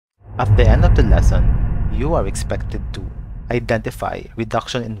At the end of the lesson, you are expected to identify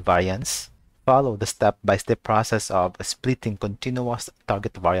reduction in variance, follow the step-by-step process of splitting continuous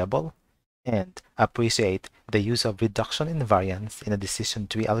target variable, and appreciate the use of reduction in variance in a decision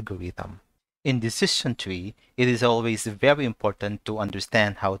tree algorithm. In decision tree, it is always very important to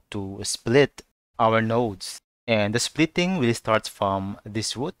understand how to split our nodes. And the splitting really starts from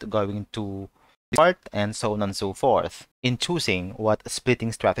this root going to part and so on and so forth. In choosing what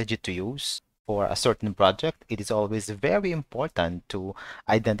splitting strategy to use for a certain project, it is always very important to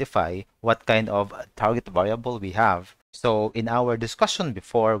identify what kind of target variable we have. So in our discussion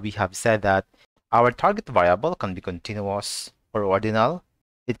before, we have said that our target variable can be continuous or ordinal.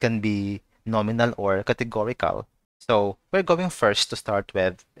 It can be nominal or categorical. So we're going first to start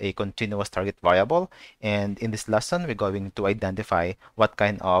with a continuous target variable, and in this lesson we're going to identify what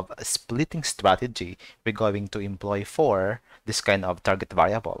kind of splitting strategy we're going to employ for this kind of target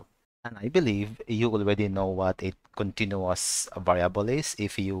variable. And I believe you already know what a continuous variable is.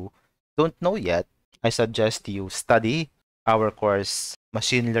 If you don't know yet, I suggest you study our course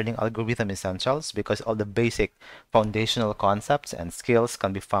Machine Learning Algorithm Essentials, because all the basic foundational concepts and skills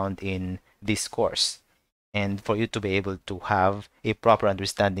can be found in this course. And for you to be able to have a proper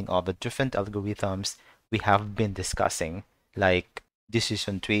understanding of the different algorithms we have been discussing, like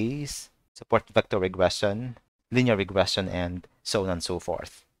decision trees, support vector regression, linear regression, and so on and so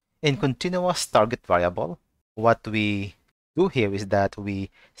forth. In continuous target variable, what we do here is that we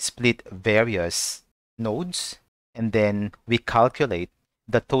split various nodes and then we calculate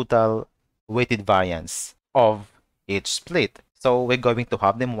the total weighted variance of each split. So we're going to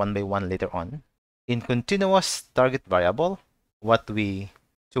have them one by one later on. In continuous target variable, what we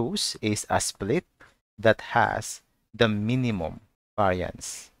choose is a split that has the minimum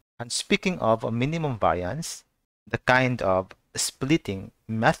variance. And speaking of a minimum variance, the kind of splitting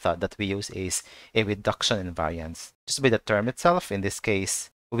method that we use is a reduction in variance. Just by the term itself, in this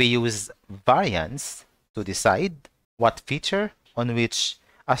case, we use variance to decide what feature on which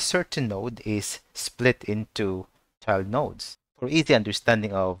a certain node is split into child nodes. For easy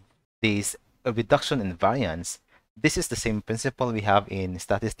understanding of this reduction in variance, this is the same principle we have in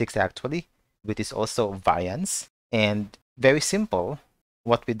statistics actually, which is also variance. And very simple,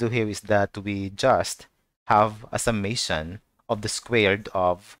 what we do here is that we just have a summation of the squared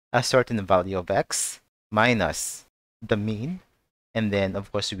of a certain value of x minus the mean, and then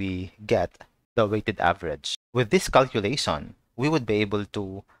of course we get the weighted average. With this calculation, we would be able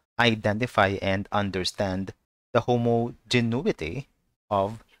to identify and understand the homogeneity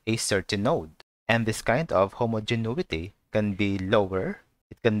of a certain node. And this kind of homogeneity can be lower,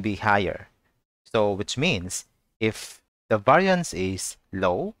 it can be higher. So which means if the variance is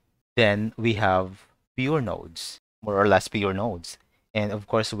low, then we have pure nodes, more or less pure nodes. And of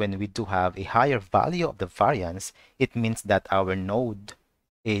course, when we do have a higher value of the variance, it means that our node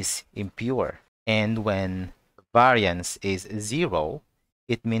is impure. And when variance is 0,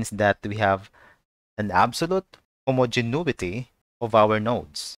 it means that we have an absolute homogeneity of our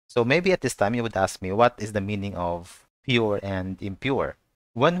nodes. So maybe at this time you would ask me, what is the meaning of pure and impure?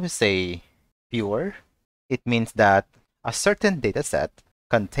 When we say pure, it means that a certain data set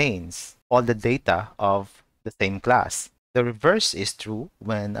contains all the data of the same class. The reverse is true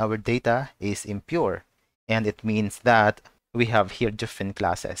when our data is impure, and it means that we have here different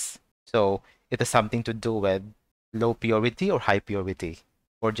classes. So it has something to do with low purity or high purity,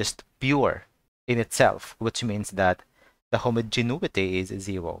 or just pure in itself, which means that the homogeneity is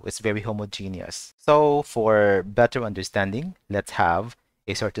 0. It's very homogeneous. So for better understanding, let's have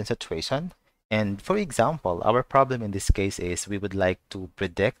a certain situation. And for example, our problem in this case is we would like to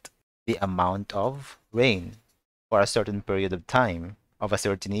predict the amount of rain for a certain period of time of a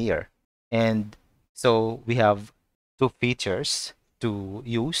certain year. And so we have two features to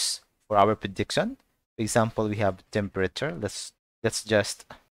use for our prediction. For example, we have temperature. Let's just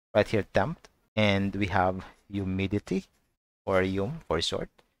write here temp, and we have humidity, or hum for short.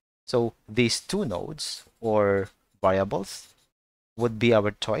 So these two nodes or variables would be our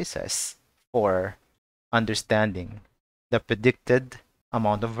choices for understanding the predicted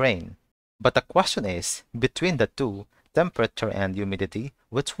amount of rain. But the question is, between the two, temperature and humidity,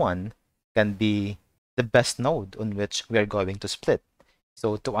 which one can be the best node on which we are going to split?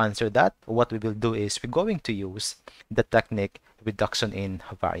 So to answer that, what we will do is we're going to use the technique reduction in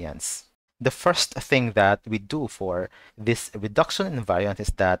variance. The first thing that we do for this reduction in variance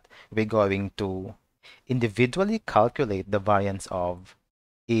is that we're going to individually calculate the variance of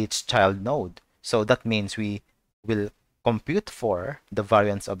each child node. So that means we will compute for the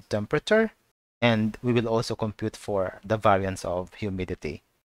variance of temperature, and we will also compute for the variance of humidity.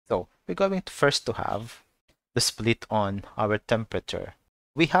 So we're going to first to have the split on our temperature.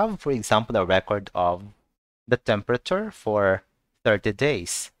 We have, for example, a record of the temperature for 30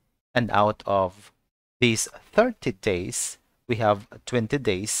 days. And out of these 30 days, we have 20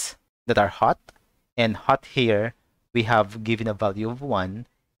 days that are hot. And hot here, we have given a value of 1.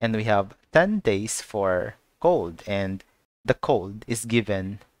 And we have 10 days for cold. And the cold is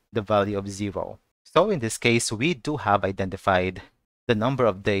given the value of 0. So in this case, we do have identified the number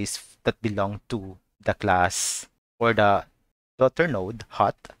of days that belong to the class or the daughter node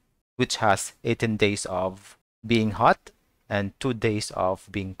hot, which has 18 days of being hot and 2 days of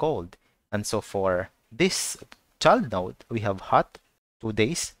being cold. And so for this child node, we have hot 2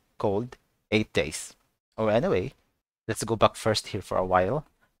 days, cold 8 days. Or anyway, let's go back first here for a while.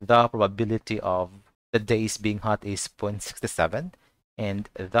 The probability of the days being hot is 0.67 and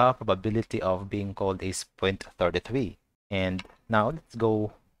the probability of being cold is 0.33. And now let's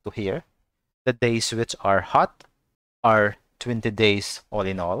go to here. The days which are hot are 20 days all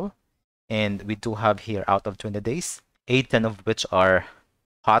in all. And we do have here out of 20 days, 18 of which are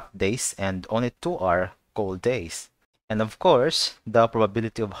hot days and only 2 are cold days. And of course, the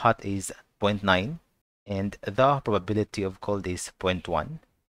probability of hot is 0.9 and the probability of cold is 0.1.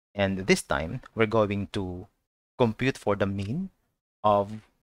 And this time, we're going to compute for the mean of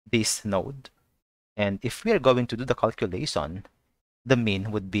this node. And if we are going to do the calculation, the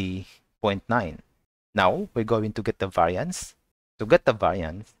mean would be 0.9. Now, we're going to get the variance. To get the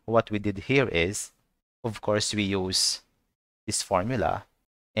variance, what we did here is, of course, we use this formula.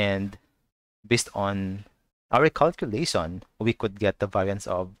 And based on our calculation, we could get the variance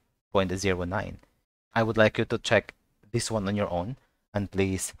of 0.09. I would like you to check this one on your own. And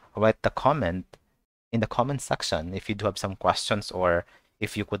please write the comment in the comment section if you do have some questions or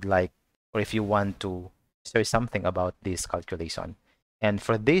if you could like or if you want to share something about this calculation. And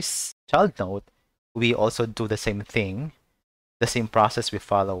for this child node, we also do the same thing, the same process we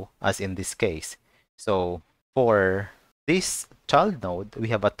follow as in this case. So for this child node, we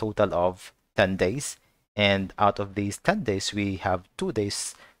have a total of 10 days. And out of these 10 days, we have 2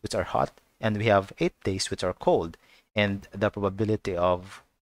 days which are hot and we have 8 days which are cold. And the probability of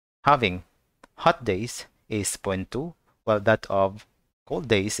having hot days is 0.2, while that of cold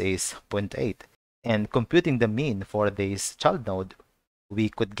days is 0.8. And computing the mean for this child node, we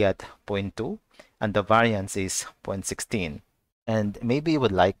could get 0.2, and the variance is 0.16. And maybe you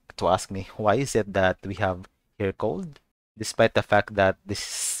would like to ask me, why is it that we have here cold, despite the fact that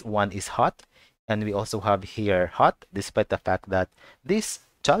this one is hot, and we also have here hot, despite the fact that this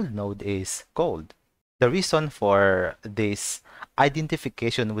child node is cold? The reason for this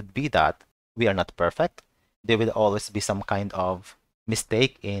identification would be that we are not perfect. There will always be some kind of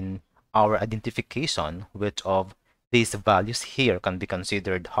mistake in our identification, which of these values here can be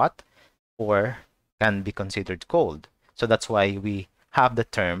considered hot or can be considered cold. So that's why we have the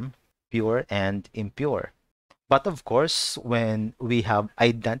term pure and impure. But of course, when we have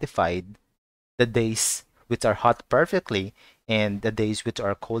identified the days which are hot perfectly and the days which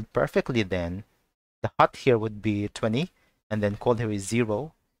are cold perfectly, then the hot here would be 20 and then cold here is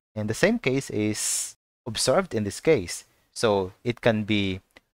 0. And the same case is observed in this case. So it can be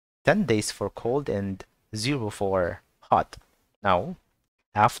 10 days for cold and 0 for hot. Now,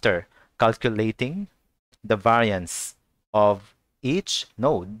 after calculating the variance of each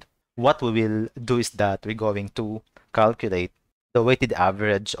node, what we will do is that we're going to calculate the weighted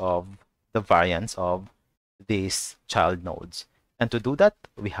average of the variance of these child nodes. And to do that,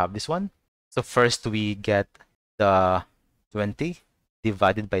 we have this one. So first we get the 20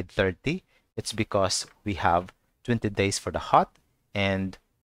 divided by 30. It's because we have 20 days for the hot, and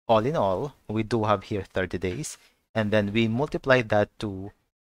all in all, we do have here 30 days. And then we multiply that to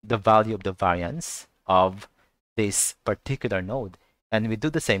the value of the variance of this particular node. And we do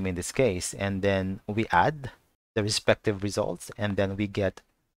the same in this case. And then we add the respective results, and then we get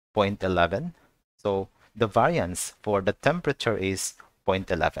 0.11. So the variance for the temperature is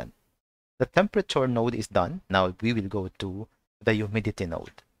 0.11. The temperature node is done. Now we will go to the humidity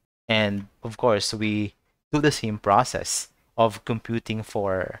node. And of course, we do the same process of computing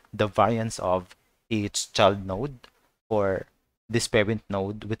for the variance of each child node for this parent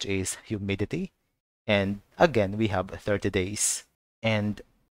node, which is humidity. And again, we have 30 days. And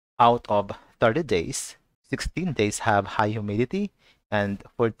out of 30 days, 16 days have high humidity and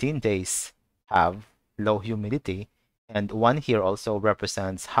 14 days have low humidity. And 1 here also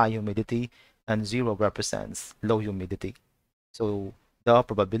represents high humidity and 0 represents low humidity. So the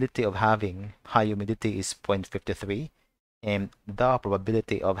probability of having high humidity is 0.53 and the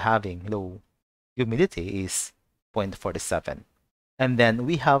probability of having low humidity is 0.47. And then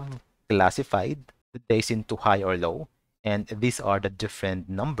we have classified the days into high or low. And these are the different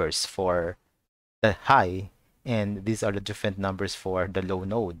numbers for the high, and these are the different numbers for the low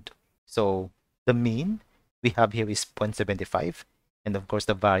node. So the mean we have here is 0.75, and of course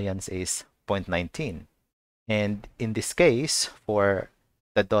the variance is 0.19. And in this case, for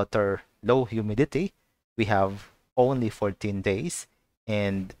the daughter low humidity, we have only 14 days,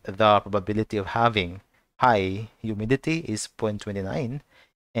 and the probability of having high humidity is 0.29,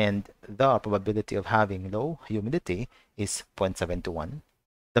 and the probability of having low humidity is 0.721.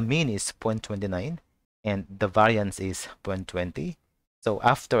 The mean is 0.29, and the variance is 0.20. So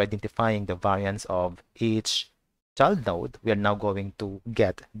after identifying the variance of each child node, we are now going to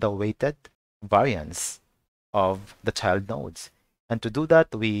get the weighted variance of the child nodes. And to do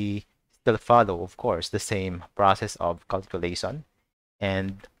that, we still follow, of course, the same process of calculation,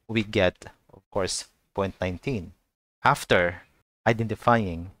 and we get, of course, 0.19. After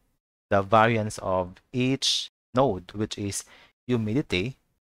identifying the variance of each node, which is humidity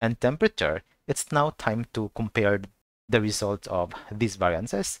and temperature, it's now time to compare the results of these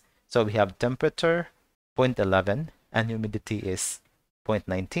variances. So we have temperature 0.11 and humidity is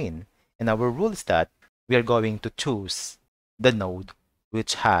 0.19. And our rule is that we are going to choose the node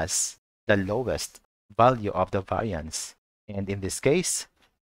which has the lowest value of the variance. And in this case,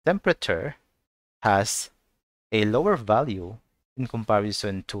 temperature has a lower value in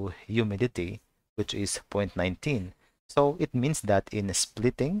comparison to humidity, which is 0.19. So it means that in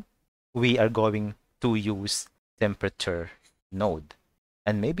splitting, we are going to use temperature node.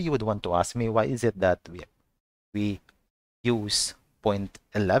 And maybe you would want to ask me, why is it that we use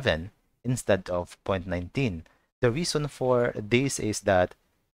 0.11 instead of 0.19? The reason for this is that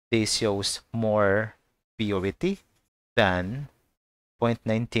this shows more purity than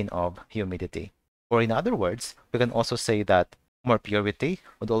 0.19 of humidity. Or in other words, we can also say that more purity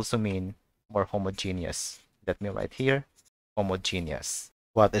would also mean more homogeneous. Let me write here, homogeneous.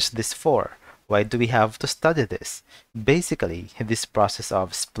 What is this for? Why do we have to study this? Basically, this process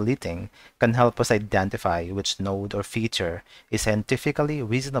of splitting can help us identify which node or feature is scientifically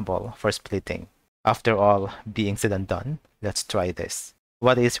reasonable for splitting. After all being said and done, let's try this.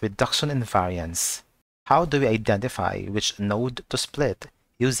 What is reduction in variance? How do we identify which node to split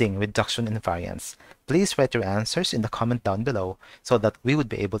using reduction in variance? Please write your answers in the comment down below so that we would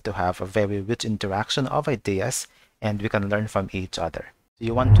be able to have a very rich interaction of ideas and we can learn from each other. Do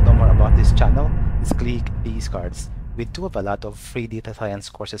you want to know more about this channel? Just click these cards. We do have a lot of free data science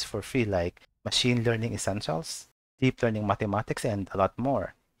courses for free, like machine learning essentials, deep learning mathematics, and a lot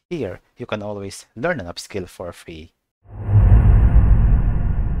more. Here, you can always learn an upskill for free.